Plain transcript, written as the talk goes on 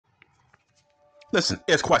Listen,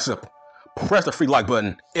 it's quite simple. Press the free like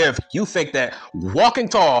button if you think that Walking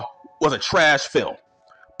Tall was a trash film.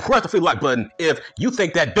 Press the free like button if you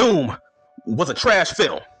think that Doom was a trash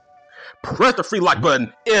film. Press the free like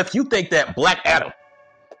button if you think that Black Adam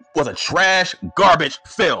was a trash, garbage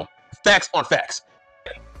film. Facts on facts.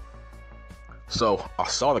 So I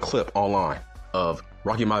saw the clip online of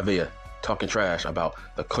Rocky Maivia talking trash about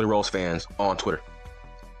the Cody Rhodes fans on Twitter,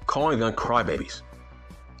 calling them crybabies.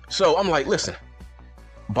 So I'm like, listen,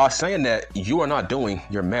 by saying that you are not doing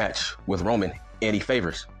your match with Roman any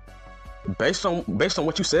favors, based on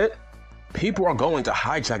what you said, people are going to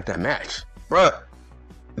hijack that match. Bruh,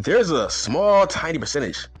 there's a small, tiny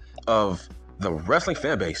percentage of the wrestling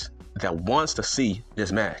fan base that wants to see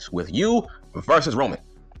this match with you versus Roman.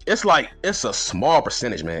 It's a small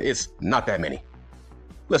percentage, man. It's not that many.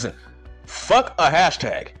 Listen, fuck a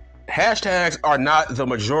hashtag. Hashtags are not the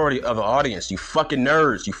majority of the audience, you fucking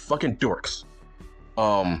nerds, you fucking dorks.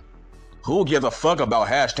 Who gives a fuck about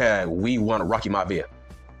hashtag we want Rocky Maivia?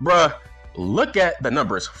 Bruh, look at the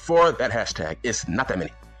numbers for that hashtag. It's not that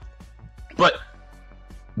many. But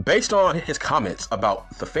based on his comments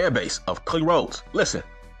about the fan base of Cody Rhodes, listen,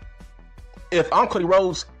 if I'm Cody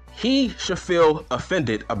Rhodes, he should feel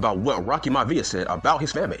offended about what Rocky Maivia said about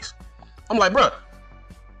his fan base. I'm like, bruh,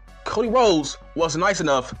 Cody Rhodes was nice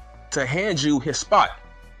enough to hand you his spot.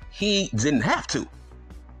 He didn't have to,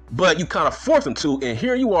 but you kind of forced him to, and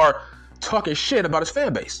here you are talking shit about his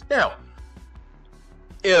fan base. Now,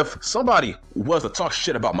 if somebody was to talk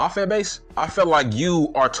shit about my fan base, I feel like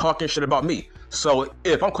you are talking shit about me. So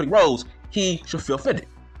if I'm Cody Rhodes, he should feel offended.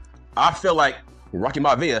 I feel like Rocky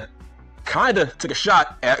Maivia kind of took a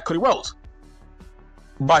shot at Cody Rhodes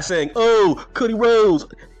by saying, oh, Cody Rhodes,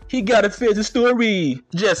 he got to finish the story.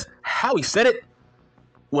 Just how he said it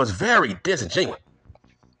was very disingenuous.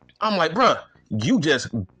 I'm like, bruh, you just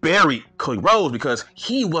buried Cody Rhodes because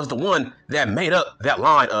he was the one that made up that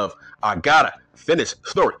line of, I gotta finish the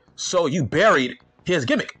story. So you buried his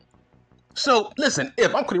gimmick. So listen,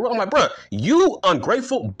 if I'm Cody Rhodes, I'm like, bruh, you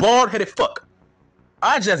ungrateful, bald-headed fuck.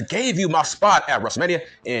 I just gave you my spot at WrestleMania,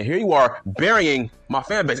 and here you are burying my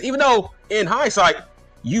fan base. Even though, in hindsight,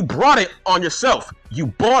 you brought it on yourself, you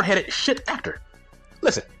bald-headed shit actor.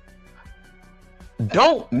 Listen,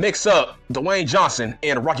 don't mix up Dwayne Johnson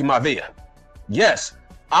and Rocky Maivia. Yes,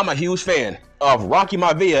 I'm a huge fan of Rocky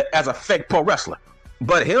Maivia as a fake pro wrestler,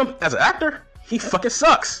 but him as an actor, he fucking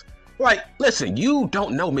sucks. Like, listen, you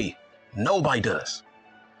don't know me. Nobody does.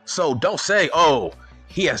 So don't say, oh,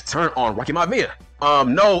 he has turned on Rocky Maivia.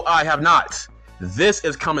 No, I have not. This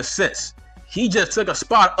is common sense. He just took a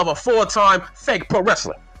spot of a full-time fake pro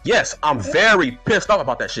wrestler. Yes, I'm very pissed off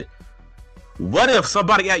about that shit. What if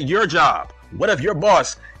somebody at your job, what if your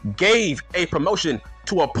boss gave a promotion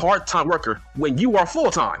to a part-time worker when you are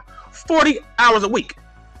full-time, 40 hours a week?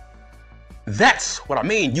 That's what I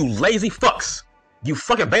mean, you lazy fucks. You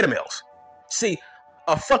fucking beta males. See,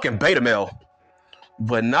 a fucking beta male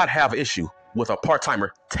would not have an issue with a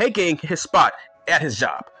part-timer taking his spot at his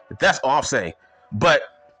job. That's all I'm saying. But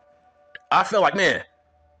I feel like, man,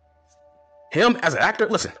 him as an actor,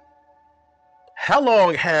 listen, how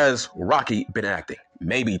long has Rocky been acting?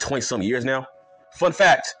 Maybe 20-some years now? Fun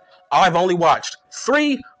fact, I've only watched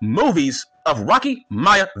 3 movies of Rocky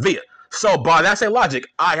Maivia. So by that same logic,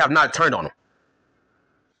 I have not turned on him.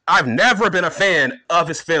 I've never been a fan of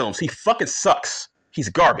his films. He fucking sucks. He's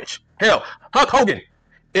garbage. Hell, Hulk Hogan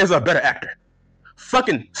is a better actor.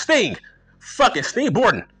 Fucking Sting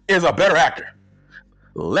Borden is a better actor.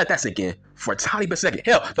 Let that sink in for a tiny bit second.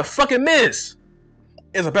 Hell, the fucking Miz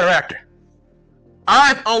is a better actor.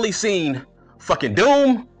 I've only seen fucking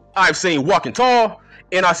Doom, I've seen Walking Tall,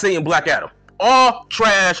 and I've seen Black Adam. All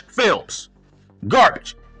trash films.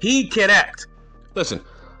 Garbage. He can't act. Listen,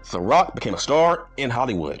 The Rock became a star in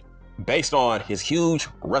Hollywood based on his huge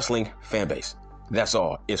wrestling fan base. That's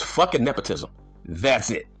all. It's fucking nepotism. That's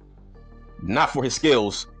it. Not for his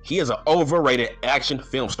skills. He is an overrated action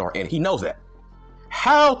film star, and he knows that.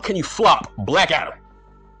 How can you flop Black Adam?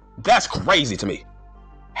 That's crazy to me.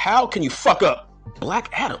 How can you fuck up Black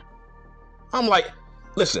Adam? I'm like,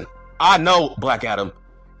 listen, I know Black Adam,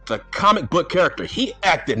 the comic book character. He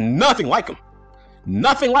acted nothing like him.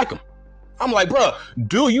 Nothing like him. I'm like, bruh,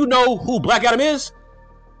 do you know who Black Adam is?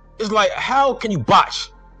 It's like, how can you botch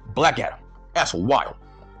Black Adam? That's wild.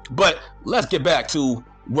 But let's get back to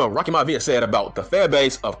what Rocky Maivia said about the fan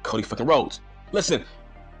base of Cody fucking Rhodes. Listen,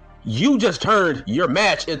 you just turned your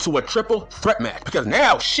match into a triple threat match because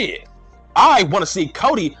now, shit, I want to see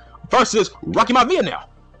Cody versus Rocky Maivia now.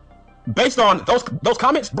 Based on those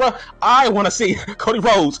comments, bruh, I want to see Cody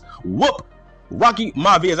Rhodes whoop Rocky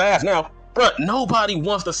Maivia's ass now. Bruh, nobody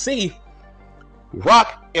wants to see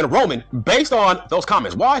Rock and Roman based on those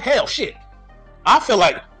comments. Why? Hell, shit. I feel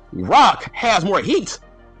like Rock has more heat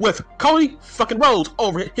with Cody fucking Rhodes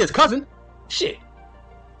over his cousin. Shit.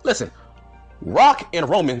 Listen, Rock and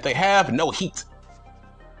Roman, they have no heat.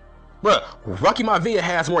 Bruh, Rocky Maivia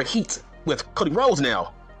has more heat with Cody Rhodes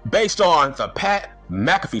now based on the Pat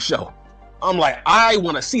McAfee show. I'm like, I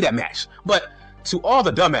want to see that match. But to all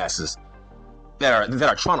the dumbasses that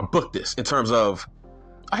are trying to book this in terms of,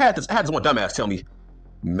 I had this one dumbass tell me,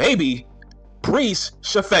 maybe Priest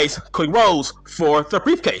should face Cody Rhodes for the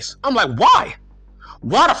briefcase. I'm like, why?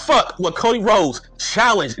 Why the fuck would Cody Rhodes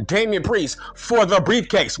challenge Damian Priest for the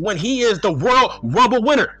briefcase when he is the Royal Rumble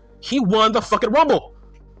winner? He won the fucking Rumble.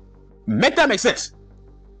 Make that make sense.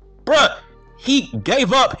 Bruh, he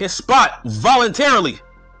gave up his spot voluntarily.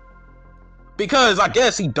 Because I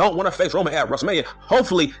guess he don't want to face Roman at WrestleMania.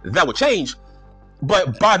 Hopefully that would change.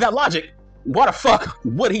 But by that logic, why the fuck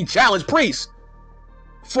would he challenge Priest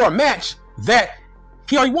for a match that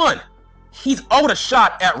he already won? He's owed a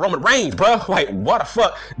shot at Roman Reigns, bro. Like, why the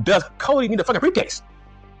fuck does Cody need a fucking briefcase?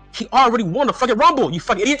 He already won the fucking Rumble, you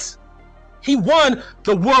fucking idiots. He won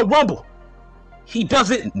the World Rumble. He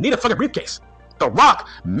doesn't need a fucking briefcase. The Rock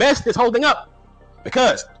messed this whole thing up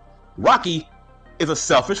because Rocky is a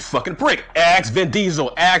selfish fucking prick. Ask Vin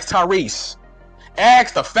Diesel, ask Tyrese,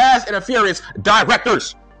 ask the Fast and the Furious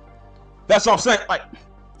directors. That's what I'm saying. Like,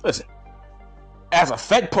 listen, as a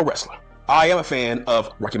fake pro wrestler, I am a fan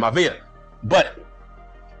of Rocky Maivia, but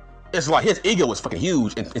it's like his ego is fucking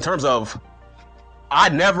huge in terms of, I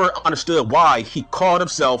never understood why he called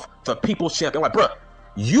himself the People's Champion. Like, bruh,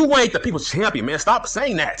 you ain't the People's Champion, man. Stop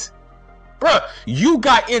saying that. Bruh, you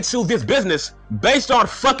got into this business based on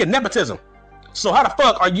fucking nepotism. So how the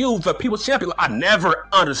fuck are you the People's Champion? I never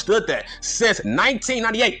understood that since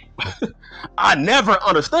 1998. I never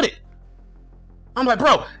understood it. I'm like,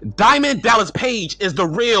 bro, Diamond Dallas Page is the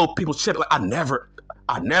real People's Champion. Like,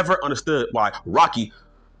 I never understood why Rocky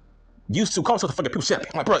used to call himself the fucking People's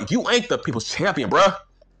Champion. I'm like, bro, you ain't the People's Champion, bro.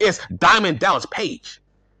 It's Diamond Dallas Page.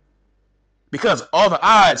 Because all the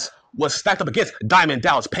odds was stacked up against Diamond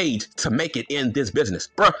Dallas Page to make it in this business.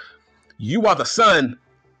 Bro, you are the son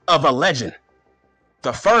of a legend.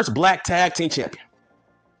 The first black tag team champion.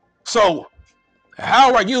 So,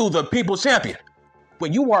 how are you the People's Champion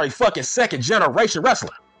when you are a fucking second generation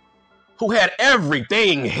wrestler who had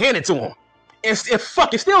everything handed to him and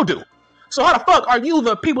fucking still do? So how the fuck are you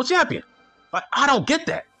the People's Champion? Like, I don't get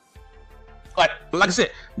that. Like I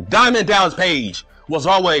said, Diamond Dallas Page was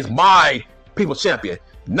always my People's Champion,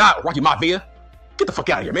 not Rocky Maivia. Get the fuck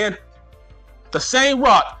out of here, man. The same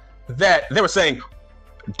Rock that they were saying,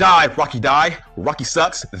 die, Rocky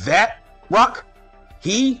sucks. That Rock,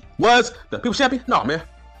 he was the People's Champion? No, man.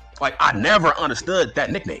 Like, I never understood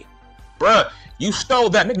that nickname. Bruh, you stole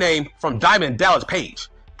that nickname from Diamond Dallas Page.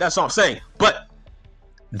 That's all I'm saying. But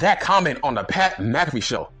that comment on the Pat McAfee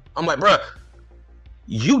show, I'm like, bruh,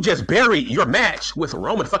 you just buried your match with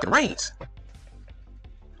Roman fucking Reigns.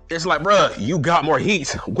 It's like, bruh, you got more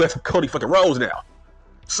heat with Cody fucking Rhodes now.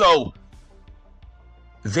 So,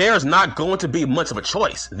 there's not going to be much of a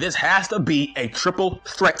choice. This has to be a triple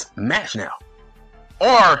threat match now.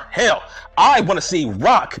 Or, hell, I want to see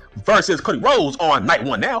Rock versus Cody Rhodes on night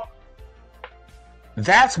one now.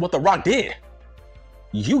 That's what The Rock did.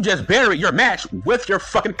 You just buried your match with your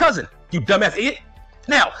fucking cousin, you dumbass idiot.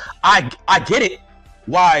 Now, I get it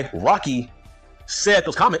why Rocky said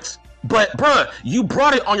those comments, but bruh, you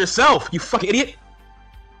brought it on yourself, you fucking idiot.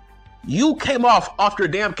 You came off your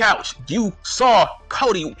damn couch. You saw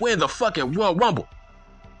Cody win the fucking Royal Rumble.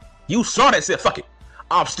 You saw that and said, fuck it,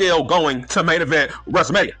 I'm still going to main event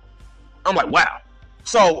WrestleMania. I'm like, wow.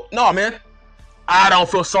 So, no, man, I don't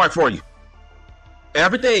feel sorry for you.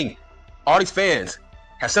 Everything all these fans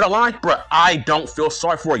have said online, bruh, I don't feel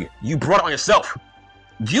sorry for you. You brought it on yourself.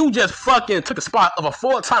 You just fucking took the spot of a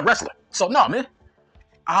full-time wrestler. So, no, man,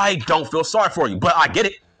 I don't feel sorry for you, but I get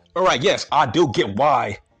it. All right, yes, I do get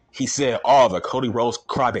why he said, oh, the Cody Rhodes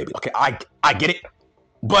crybaby. Okay, I get it.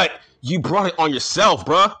 But you brought it on yourself,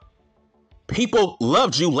 bruh. People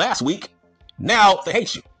loved you last week. Now they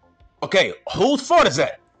hate you. Okay, whose fault is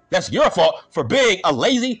that? That's your fault for being a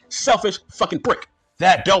lazy, selfish fucking prick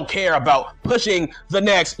that don't care about pushing the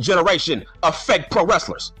next generation of fake pro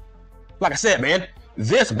wrestlers. Like I said, man,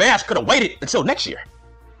 this match could have waited until next year.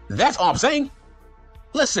 That's all I'm saying.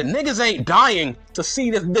 Listen, niggas ain't dying to see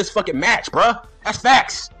this fucking match, bruh. That's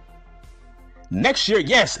facts. Next year,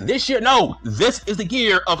 yes. This year, no. This is the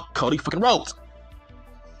year of Cody fucking Rhodes.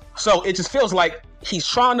 So it just feels like he's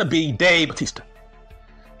trying to be Dave Bautista.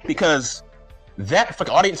 Because that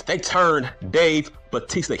fucking audience, they turned Dave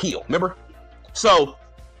Bautista heel, remember? So,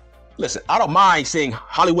 Listen, I don't mind seeing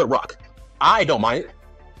Hollywood Rock. I don't mind it.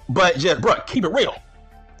 But just, bro, keep it real.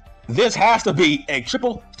 This has to be a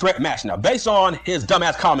triple threat match now, based on his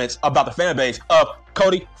dumbass comments about the fan base of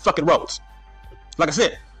Cody fucking Rhodes. Like I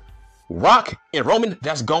said, Rock and Roman,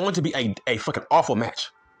 that's going to be a fucking awful match.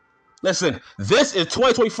 Listen, this is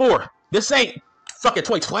 2024. This ain't fucking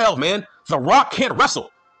 2012, man. The Rock can't wrestle.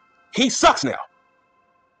 He sucks now.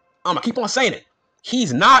 I'm gonna keep on saying it.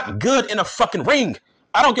 He's not good in a fucking ring.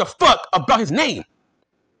 I don't give a fuck about his name.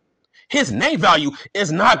 His name value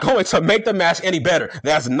is not going to make the match any better.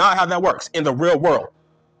 That's not how that works in the real world.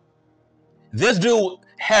 This dude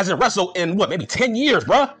hasn't wrestled in, what, maybe 10 years,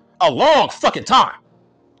 bruh? A long fucking time.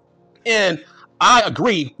 And I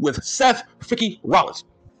agree with Seth Freaky Rollins.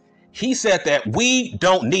 He said that we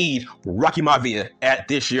don't need Rocky Maivia at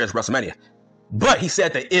this year's WrestleMania. But he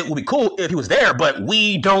said that it would be cool if he was there, but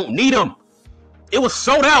we don't need him. It was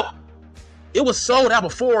sold out. It was sold out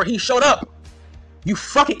before he showed up. You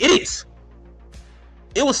fucking idiots.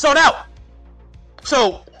 It was sold out.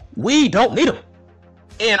 So we don't need him.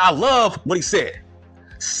 And I love what he said.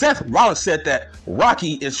 Seth Rollins said that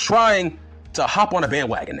Rocky is trying to hop on a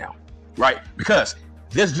bandwagon now, right? Because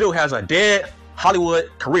this dude has a dead Hollywood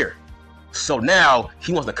career. So now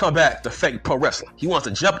he wants to come back to fake pro wrestling. He wants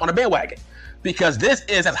to jump on a bandwagon because this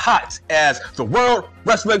is as hot as the World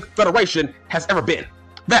Wrestling Federation has ever been.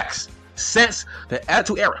 Facts. Since the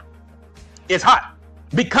Attitude Era. It's hot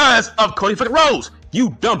because of Cody fucking Rhodes,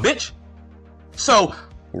 you dumb bitch. So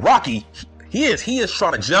Rocky, he is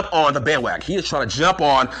trying to jump on the bandwagon. He is trying to jump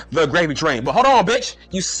on the gravy train. But hold on, bitch,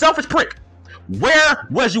 you selfish prick. Where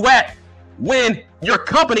was you at when your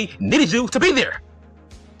company needed you to be there?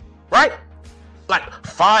 Right? Like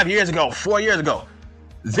 5 years ago, 4 years ago,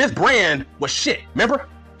 this brand was shit. Remember?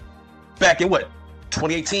 Back in what?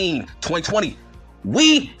 2018, 2020.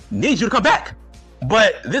 We need you to come back.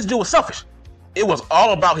 But this dude was selfish. It was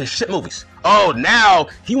all about his shit movies. Oh, now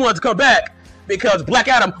he wanted to come back because Black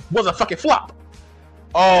Adam was a fucking flop.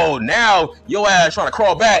 Oh, now your ass trying to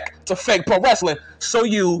crawl back to fake pro wrestling so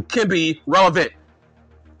you can be relevant.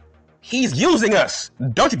 He's using us.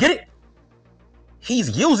 Don't you get it?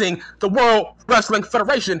 He's using the World Wrestling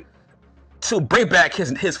Federation to bring back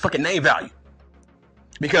his fucking name value.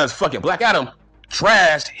 Because fucking Black Adam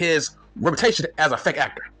trashed his reputation as a fake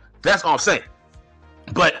actor. That's all I'm saying.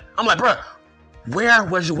 But I'm like, bruh, where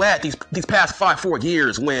was you at these past 4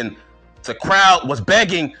 years when the crowd was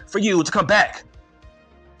begging for you to come back?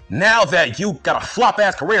 Now that you got a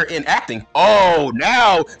flop-ass career in acting, oh,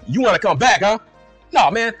 now you want to come back, huh?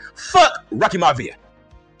 No, man, fuck Rocky Maivia.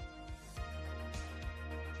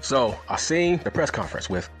 So, I seen the press conference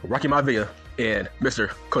with Rocky Maivia and Mr.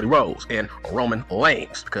 Cody Rhodes and Roman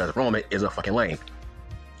Reigns, because Roman is a fucking lame.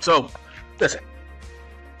 So, listen,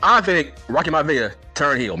 I think Rocky Maivia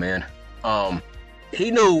turned heel, man. He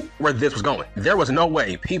knew where this was going. There was no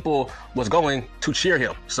way people was going to cheer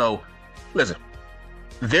him. So, listen,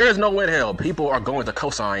 there is no way in hell people are going to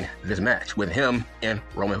co-sign this match with him and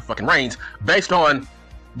Roman fucking Reigns based on,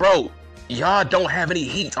 bro, y'all don't have any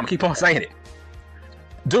heat. I'm gonna keep on saying it.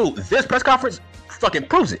 Dude, this press conference fucking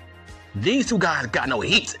proves it. These two guys got no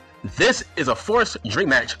heat. This is a forced dream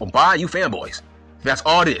match by you fanboys. That's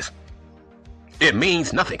all it is. It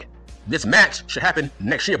means nothing. This match should happen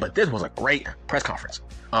next year, but this was a great press conference.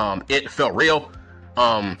 It felt real.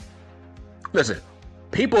 Listen,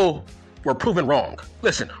 people were proven wrong.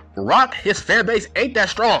 Listen, Rock, his fan base ain't that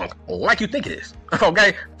strong like you think it is.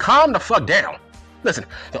 Okay, calm the fuck down. Listen,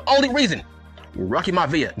 the only reason Rocky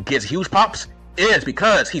Maivia gets huge pops is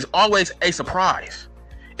because he's always a surprise.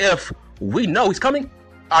 If we know he's coming,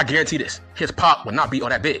 I guarantee this, his pop will not be all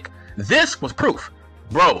that big. This was proof.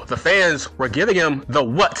 Bro, the fans were giving him the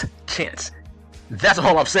what chance. That's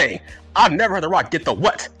all I'm saying. I've never heard The Rock get the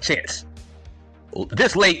what chance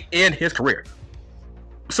this late in his career.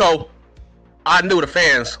 So, I knew the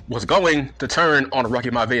fans was going to turn on Rocky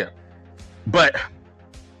Maivia. But,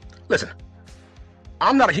 listen,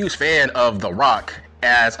 I'm not a huge fan of The Rock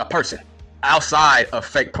as a person outside of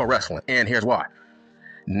fake pro wrestling, and here's why.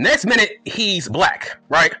 Next minute, he's black,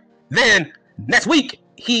 right? Then, next week,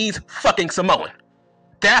 he's fucking Samoan.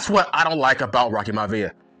 That's what I don't like about Rocky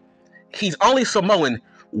Maivia. He's only Samoan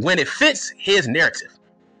when it fits his narrative.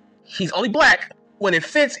 He's only black when it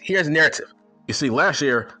fits his narrative. You see, last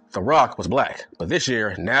year, The Rock was black, but this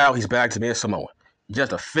year, now he's back to being Samoan,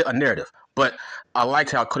 just to fit a narrative. But I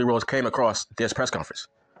liked how Cody Rhodes came across this press conference.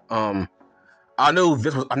 I knew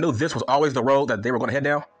this was always the road that they were going to head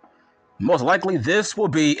down. Most likely, this will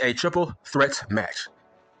be a triple threat match.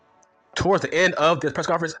 Towards the end of this press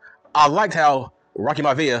conference, I liked how Rocky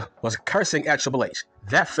Maivia was cursing at Triple H.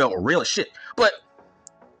 That felt real as shit. But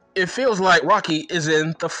it feels like Rocky is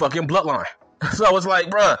in the fucking bloodline. So it's like,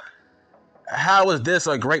 bruh, how is this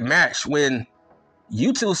a great match when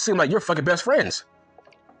you two seem like you're fucking best friends?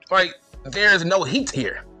 Like, there's no heat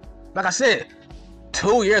here. Like I said,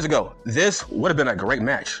 2 years ago, this would have been a great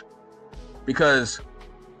match. Because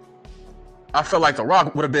I felt like The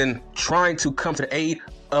Rock would have been trying to come to the aid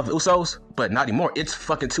of the Usos, but not anymore. It's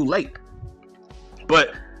fucking too late.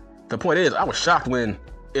 But the point is, I was shocked when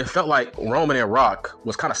it felt like Roman and Rock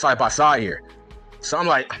was kind of side by side here. So I'm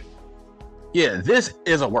like, yeah, this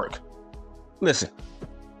is a work. Listen,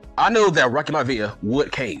 I knew that Rocky Maivia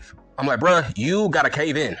would cave. I'm like, bruh, you gotta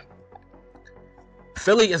cave in.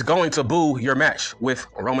 Philly is going to boo your match with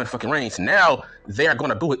Roman fucking Reigns. Now, they are going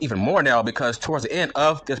to boo it even more now because towards the end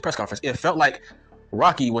of this press conference, it felt like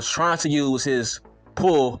Rocky was trying to use his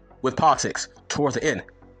pull with politics towards the end.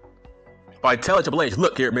 By telling Triple H,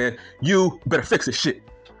 look here, man, you better fix this shit.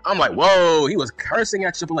 I'm like, whoa, he was cursing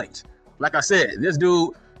at Triple H. Like I said, this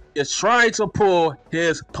dude is trying to pull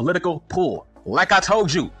his political pull. Like I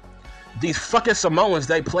told you, these fucking Samoans,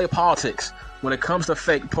 they play politics when it comes to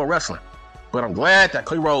fake pro wrestling. But I'm glad that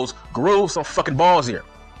Cody Rhodes grew some fucking balls here.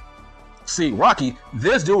 See, Rocky,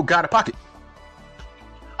 this dude got a pocket.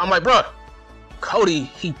 I'm like, bruh, Cody,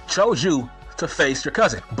 he chose you to face your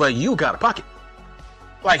cousin, but you got a pocket.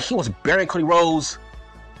 Like, he was burying Cody Rhodes.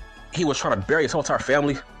 He was trying to bury his whole entire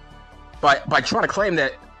family by trying to claim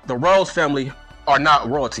that the Rhodes family are not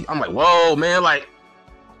royalty. I'm like, whoa, man, like,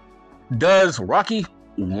 does Rocky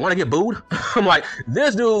want to get booed? I'm like,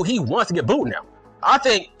 this dude, he wants to get booed now. I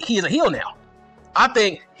think he's a heel now. I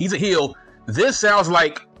think he's a heel. This sounds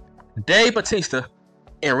like Dave Bautista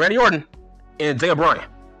and Randy Orton and Daniel Bryan.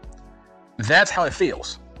 That's how it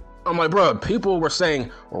feels. I'm like, bro, people were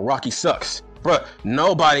saying Rocky sucks. Bro,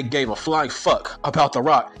 nobody gave a flying fuck about The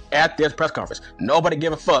Rock at this press conference. Nobody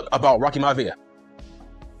gave a fuck about Rocky Maivia.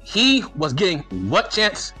 He was getting what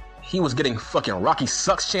chance? He was getting fucking Rocky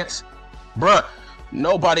sucks chance. Bruh,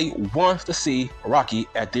 nobody wants to see Rocky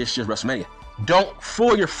at this year's WrestleMania. Don't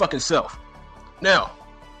fool your fucking self. Now,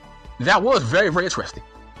 that was very, very interesting.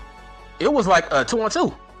 It was like a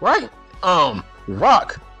 2-on-2, right?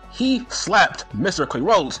 Rock, he slapped Mr. Cody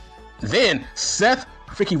Rhodes. Then Seth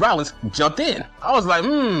freaking Rollins jumped in. I was like,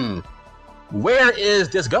 where is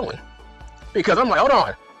this going? Because I'm like, hold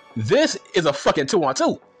on. This is a fucking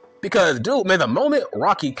 2-on-2. Because, dude, man, the moment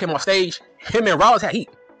Rocky came on stage, him and Rollins had heat.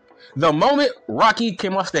 The moment Rocky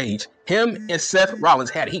came on stage, him and Seth Rollins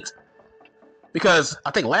had heat. Because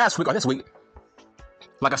I think last week or this week,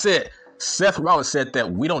 like I said, Seth Rollins said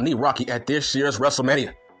that we don't need Rocky at this year's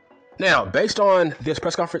WrestleMania. Now, based on this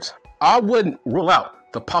press conference, I wouldn't rule out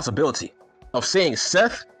the possibility of seeing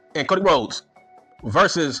Seth and Cody Rhodes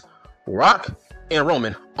versus Rock and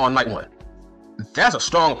Roman on night one. That's a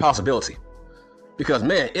strong possibility. Because,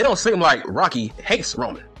 man, it don't seem like Rocky hates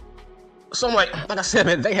Roman. So I'm like I said,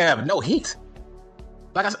 man, they have no heat.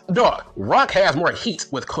 Like I said, dog, Rock has more heat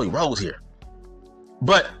with Cody Rhodes here.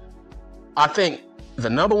 But I think the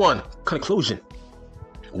number one conclusion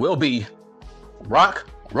will be Rock,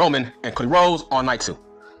 Roman, and Cody Rhodes on night two.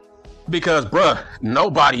 Because, bruh,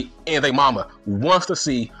 nobody and their mama wants to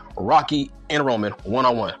see Rocky and Roman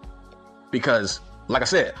one-on-one. Because, like I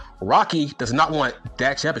said, Rocky does not want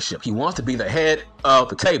that championship. He wants to be the head of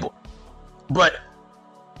the table. But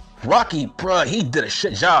Rocky, bruh, he did a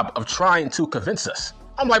shit job of trying to convince us.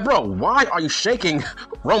 I'm like, bro, why are you shaking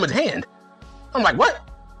Roman's hand? I'm like, what?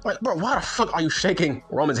 Like, bro, why the fuck are you shaking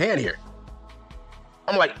Roman's hand here?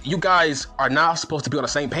 I'm like, you guys are not supposed to be on the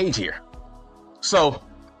same page here. So,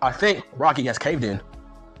 I think Rocky has caved in.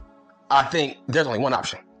 I think there's only one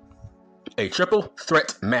option. A triple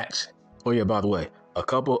threat match. Oh yeah, by the way, a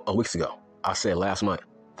couple of weeks ago, I said last month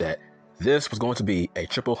that this was going to be a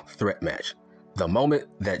triple threat match. The moment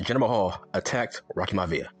that Jinder Mahal attacked Rocky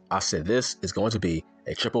Maivia, I said this is going to be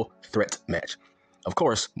a triple threat match. Of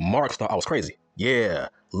course, Mark thought I was crazy. Yeah,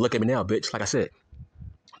 look at me now, bitch. Like I said,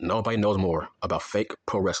 nobody knows more about fake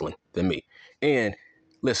pro wrestling than me. And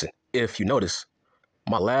listen, if you notice,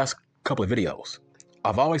 my last couple of videos,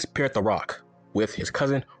 I've always paired The Rock with his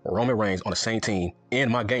cousin Roman Reigns on the same team in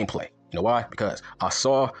my gameplay. You know why? Because I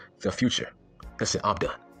saw the future. Listen, I'm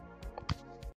done.